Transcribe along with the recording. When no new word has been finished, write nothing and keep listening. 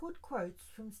Good quotes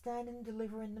from Stand and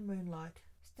Deliver in the Moonlight.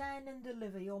 Stand and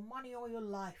deliver, your money or your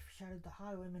life, shouted the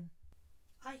highwayman.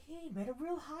 I hear you met a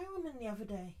real highwayman the other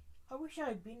day. I wish I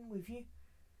had been with you.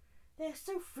 They're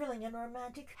so thrilling and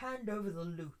romantic. Hand over the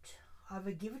loot.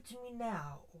 Either give it to me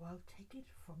now, or I'll take it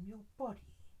from your body,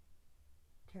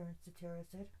 Terence the Terror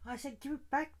said. I said give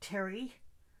it back, Terry,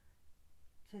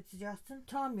 said Sir Justin.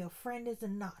 Tom, your friend is a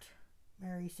nut,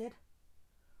 Mary said.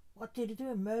 What did he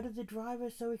do, murder the driver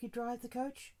so he could drive the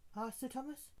coach? Asked Sir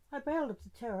Thomas. I bailed up the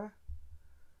Terror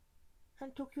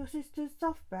and took your sister's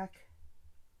stuff back.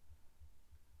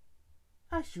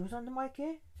 As she was under my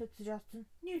care, said Sir Justin.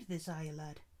 New to this, are you,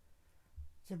 lad?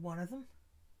 Said one of them.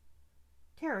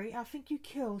 Terry, I think you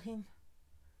killed him,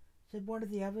 said one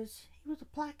of the others. He was a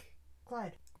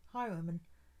black-clad highwayman,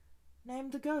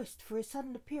 named the Ghost for his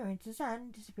sudden appearances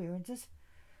and disappearances.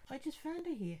 I just found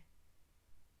her here.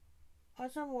 I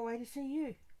was on my way to see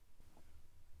you.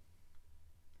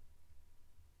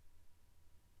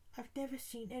 I've never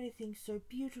seen anything so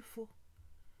beautiful.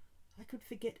 I could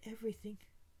forget everything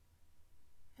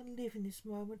and live in this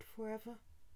moment forever.